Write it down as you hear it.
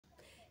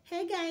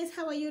Hey guys,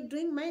 how are you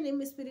doing? My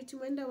name is Spirit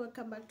Mwenda.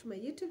 Welcome back to my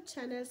YouTube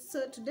channel.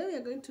 So today we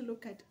are going to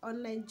look at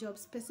online jobs,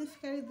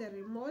 specifically the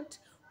remote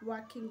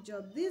working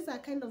job. These are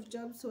kind of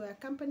jobs where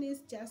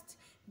companies just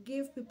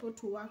give people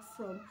to work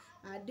from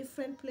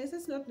different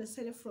places, not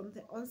necessarily from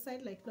the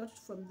on-site, like not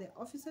from the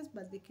offices,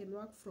 but they can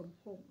work from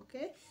home.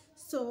 Okay,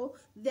 so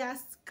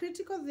there's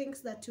critical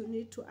things that you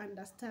need to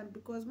understand,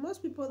 because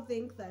most people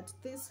think that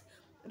this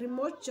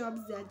remote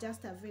jobs, they are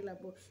just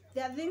available.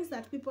 There are things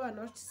that people are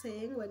not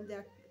saying when they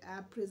are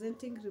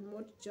presenting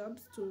remote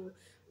jobs to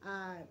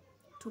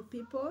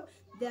people.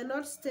 They are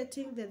not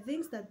stating the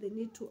things that they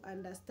need to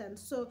understand.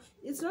 So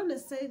it's not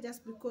necessarily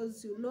just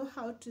because you know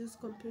how to use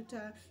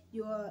computer.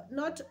 You're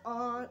not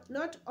all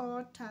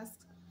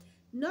tasks,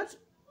 not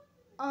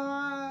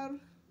all.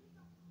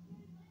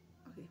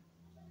 Okay.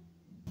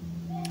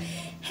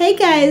 Hey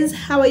guys,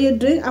 how are you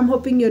doing? I'm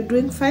hoping you're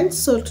doing fine.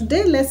 So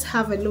today let's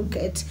have a look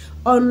at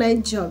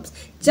online jobs.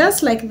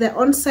 Just like the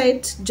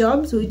on-site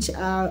jobs, which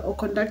are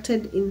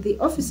conducted in the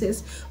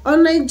offices,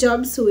 online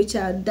jobs which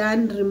are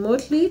done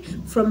remotely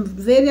from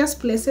various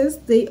places,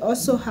 they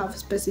also have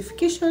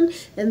specification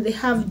and they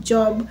have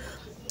job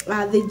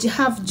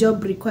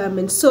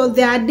requirements. So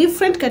there are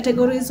different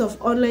categories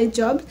of online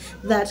jobs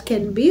that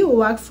can be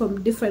worked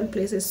from different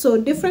places. So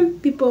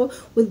different people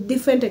with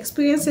different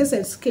experiences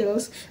and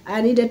skills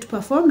are needed to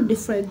perform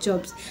different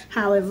jobs.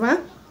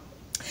 However,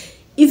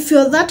 if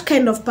you're that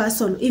kind of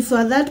person, if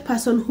you're that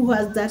person who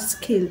has that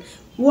skill,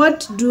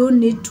 what do you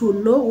need to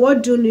know?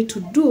 What do you need to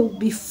do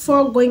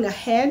before going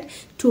ahead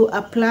to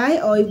apply,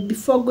 or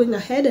before going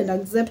ahead and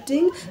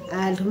accepting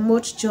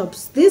remote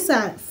jobs? These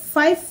are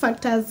 5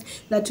 factors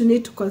that you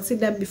need to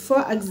consider before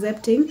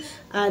accepting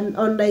an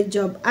online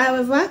job.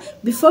 However,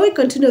 before we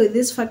continue with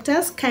these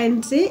factors,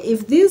 kindly,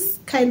 if this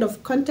kind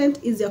of content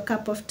is your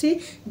cup of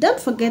tea,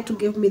 don't forget to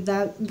give me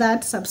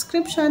that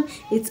subscription.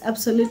 It's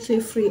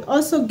absolutely free.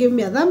 Also, give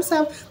me a thumbs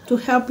up to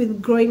help in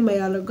growing my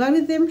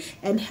algorithm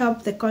and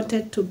help the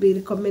content to be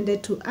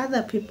recommended to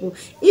other people.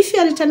 If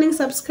you're a returning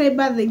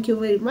subscriber, thank you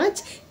very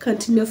much.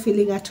 Continue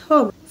feeling at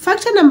home.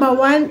 Factor number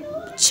 1,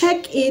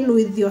 check in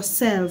with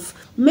yourself.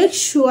 Make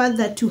sure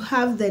that you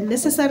have the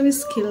necessary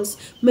skills.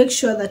 Make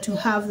sure that you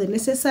have the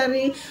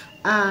necessary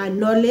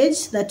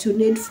knowledge that you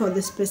need for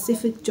the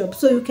specific job.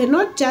 So you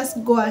cannot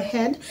just go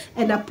ahead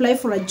and apply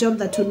for a job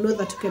that you know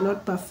that you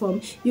cannot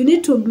perform. You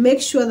need to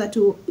make sure that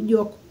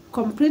you're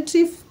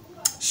completely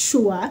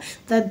sure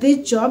that this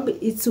job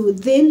is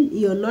within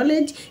your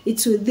knowledge,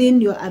 it's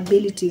within your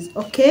abilities.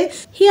 Okay,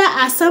 here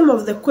are some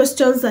of the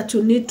questions that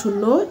you need to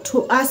know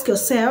to ask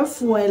yourself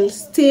while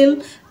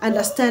still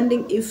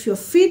understanding if you're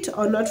fit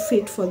or not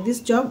fit for this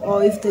job,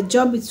 or if the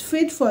job is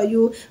fit for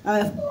you,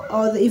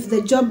 or if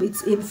the job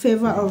is in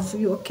favor of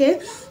you. Okay,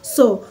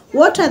 so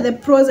what are the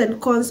pros and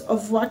cons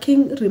of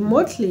working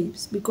remotely?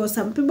 Because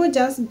some people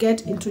just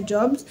get into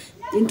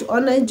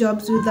online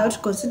jobs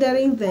without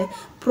considering the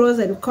pros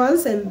and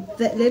cons, and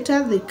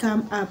later they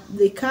come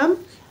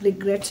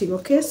regretting.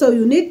 Okay, so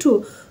you need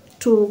to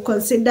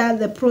consider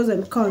the pros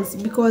and cons,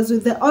 because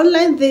with the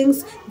online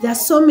things, there are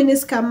so many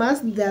scammers.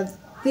 There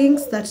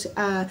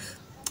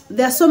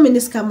are so many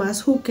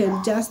scammers who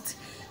can just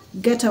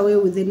get away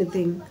with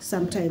anything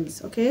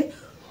sometimes. Okay,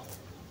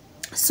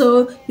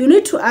 so you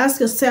need to ask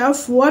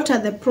yourself, what are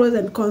the pros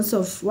and cons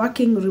of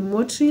working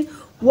remotely?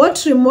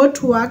 What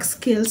remote work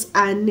skills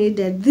are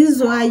needed? This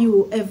is why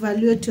you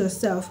evaluate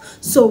yourself.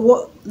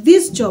 So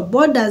this job,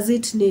 what does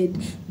it need?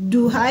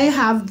 Do I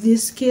have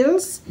these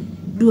skills?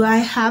 Do I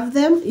have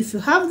them? If you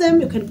have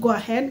them, you can go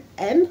ahead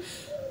and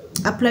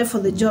apply for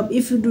the job.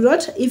 If you do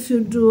not,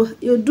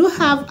 you do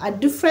have a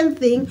different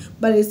thing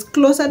but it's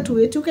closer to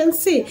it, you can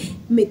see,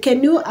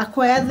 can you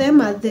acquire them?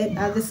 Are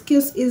the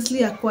skills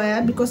easily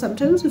acquired? Because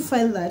sometimes we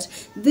find that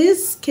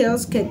these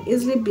skills can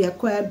easily be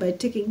acquired by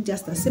taking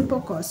just a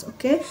simple course.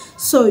 Okay,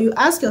 so you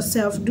ask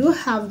yourself, do you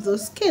have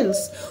those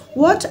skills?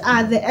 What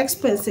are the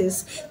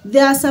expenses?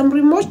 There are some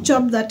remote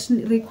job that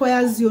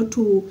requires you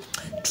to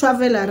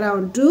travel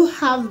around. Do you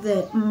have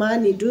the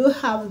money? Do you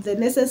have the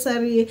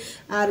necessary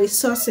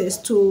resources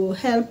to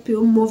help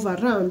you move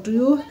around?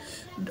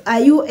 Are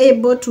you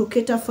able to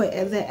cater for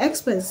the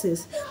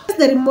expenses?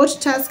 The remote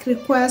task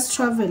requires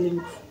traveling.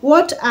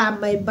 What are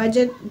my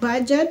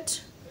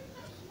budget?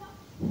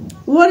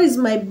 What is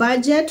my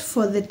budget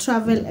for the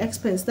travel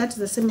expense? That is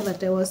the same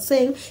that I was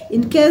saying.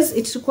 In case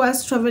it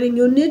requires traveling,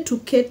 you need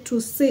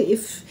to see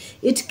if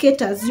it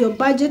caters, your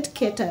budget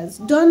caters.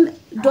 Don't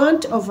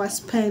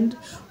overspend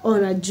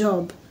on a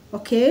job.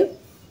 Okay,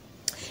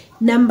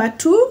 number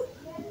 2,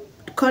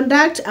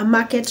 conduct a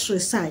market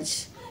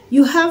research.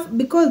 You have,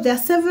 because there are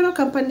several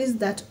companies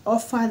that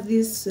offer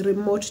these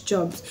remote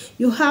jobs,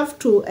 you have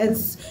to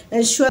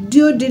ensure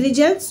due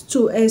diligence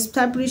to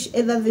establish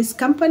either this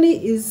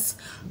company is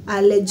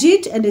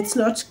legit and it's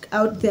not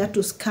out there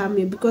to scam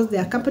you, because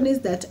there are companies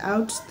that are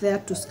out there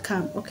to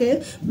scam.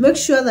 Okay, make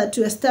sure that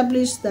you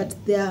establish that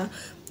their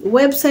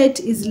website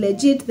is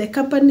legit, the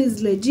company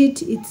is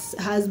legit, it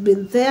has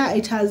been there,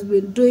 it has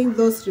been doing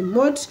those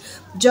remote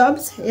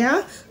jobs.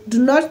 Yeah,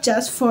 do not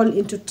just fall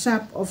into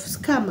trap of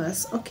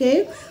scammers.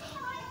 Okay,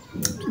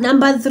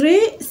 Number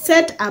 3,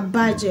 set a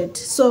budget.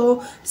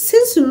 So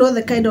since you know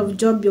the kind of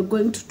job you're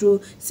going to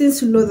do,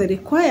 since you know the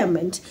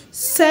requirement,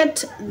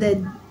 set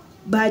the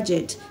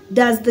budget.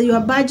 Does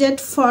your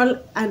budget fall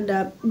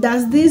under,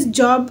 does this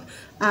job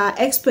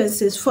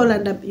expenses fall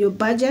under your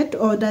budget,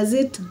 or does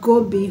it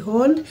go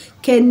beyond?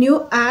 Can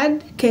you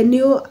add, can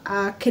you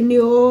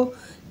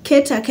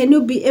cater, can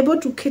you be able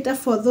to cater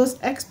for those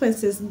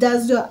expenses?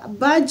 Does your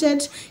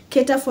budget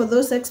cater for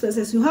those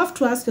expenses? You have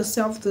to ask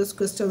yourself those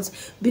questions,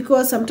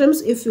 because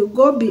sometimes if you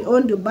go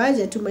beyond your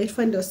budget, you might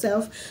find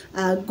yourself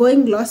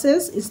going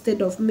losses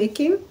instead of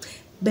making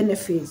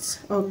benefits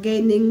or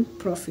gaining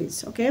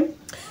profits. Okay,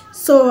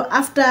 so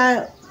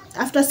after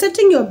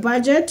setting your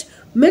budget,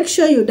 make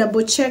sure you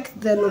double check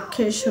the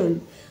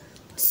location.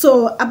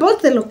 So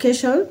about the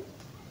location,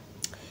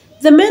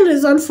 the main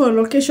reason for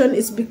location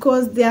is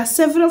because there are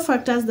several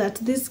factors that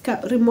these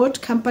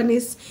remote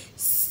companies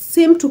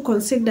seem to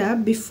consider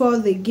before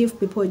they give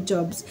people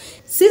jobs.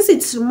 Since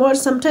it's remote,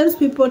 sometimes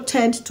people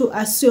tend to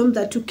assume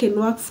that you can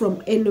work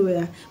from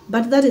anywhere,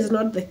 but that is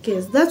not the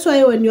case. That's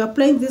why when you're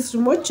applying these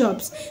remote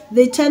jobs,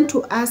 they tend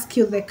to ask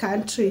you the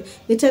country.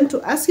 They tend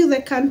to ask you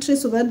the country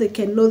so that they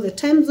can know the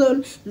time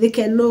zone, they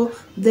can know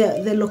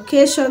the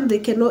location, they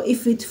can know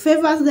if it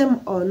favors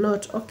them or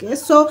not. Okay,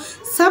 so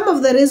some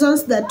of the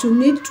reasons that you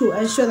need to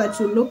ensure that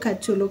you look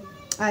at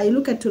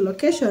your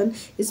location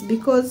is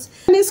because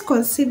companies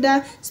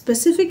consider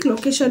specific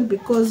location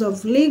because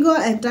of legal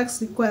and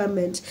tax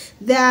requirements.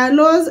 There are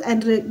laws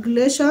and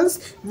regulations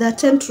that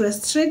tend to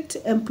restrict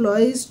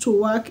employees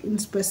to work in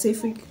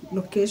specific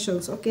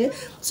locations. Okay,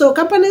 so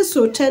companies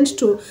will tend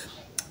to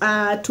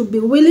be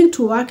willing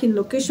to work in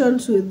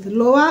locations with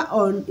lower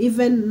or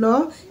even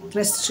no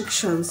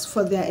restrictions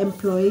for their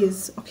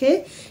employees.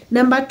 Okay,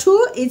 number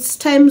 2, it's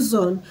time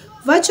zone.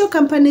 Virtual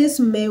companies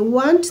may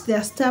want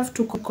their staff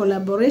to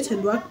collaborate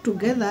and work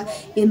together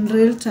in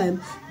real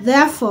time.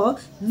 Therefore,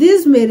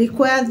 this may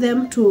require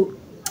them to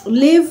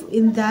live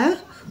in the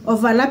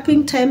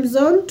overlapping time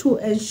zone to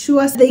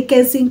ensure they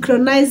can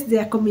synchronize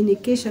their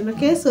communication.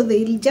 Okay, so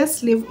they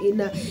just live in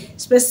a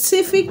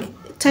specific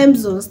time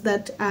zones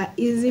that are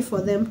easy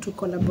for them to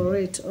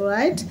collaborate. All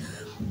right.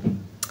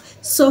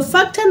 So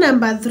factor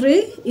number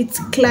 3, it's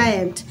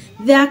client.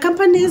 There are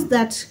companies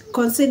that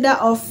consider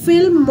or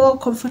feel more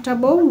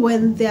comfortable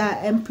when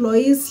their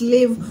employees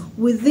live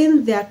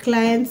within their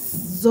client's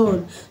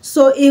zone.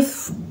 So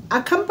if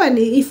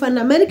an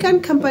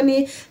American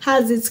company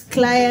has its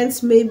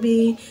clients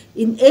maybe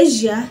in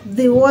Asia,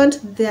 they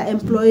want their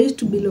employees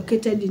to be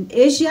located in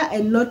Asia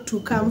and not to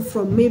come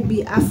from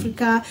maybe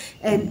Africa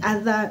and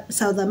other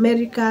South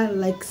America,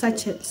 like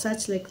such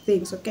like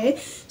things. Okay,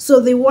 so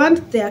they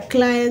want their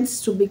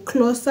clients to be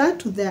closer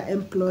to their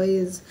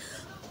employees.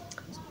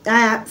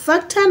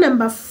 Factor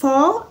number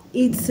 4,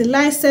 it's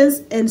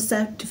license and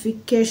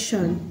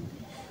certification.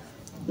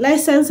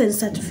 License and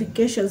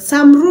certification.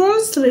 Some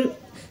roles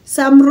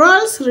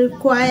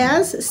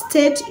requires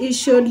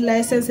state-issued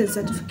license and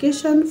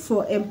certification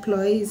for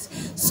employees.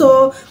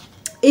 So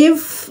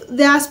if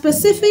there are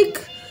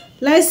specific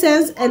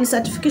license and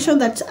certification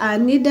that are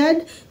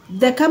needed,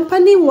 the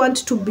company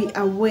wants to be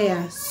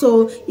aware.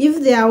 So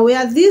if they are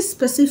aware this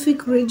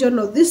specific region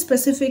or this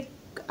specific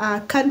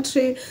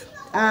country,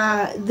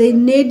 they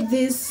need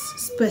this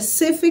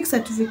specific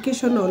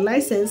certification or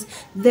license,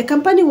 the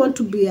company want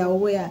to be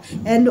aware.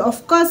 And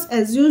of course,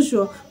 as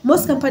usual,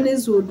 most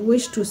companies would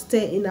wish to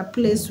stay in a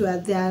place where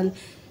there are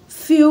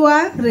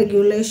fewer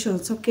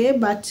regulations. Okay,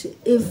 but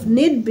if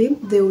need be,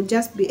 they will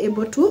just be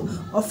able to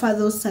offer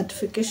those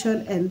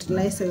certification and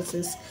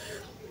licenses.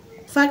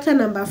 Factor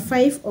number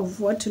 5 of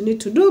what you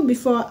need to do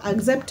before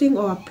accepting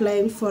or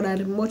applying for a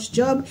remote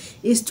job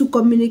is to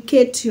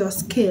communicate your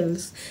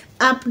skills.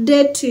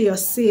 Update your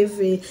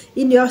CV.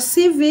 In your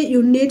CV,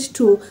 you need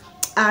to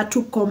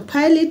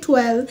compile it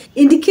well.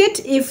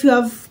 Indicate if you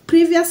have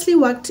previously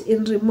worked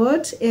in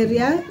remote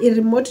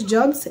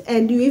jobs,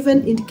 and you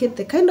even indicate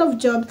the kind of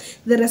job,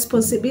 the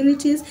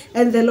responsibilities,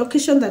 and the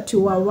location that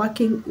you are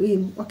working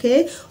in.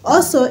 Okay,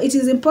 also it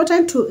is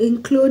important to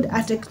include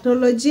a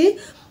technology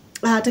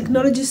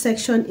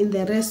section in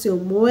the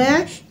resume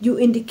where you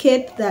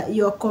indicate that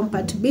your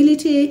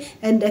compatibility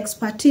and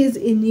expertise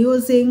in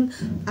using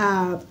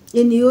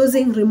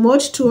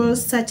remote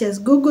tools such as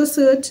Google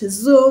Suite,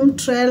 Zoom,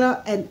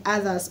 Trello, and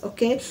others.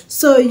 Okay,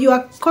 so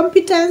your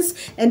competence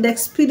and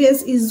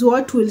experience is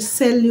what will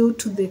sell you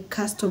to the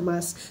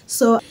customers.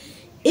 So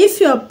if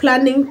you're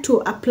planning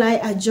to apply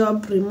a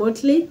job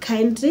remotely,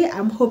 kindly,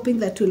 I'm hoping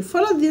that you'll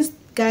follow these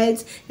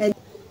guides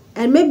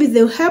and maybe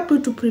they'll help you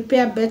to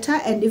prepare better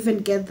and even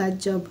get that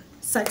job.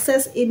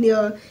 Success in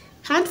your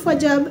hunt for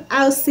job.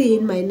 I'll see you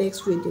in my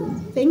next video.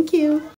 Thank you.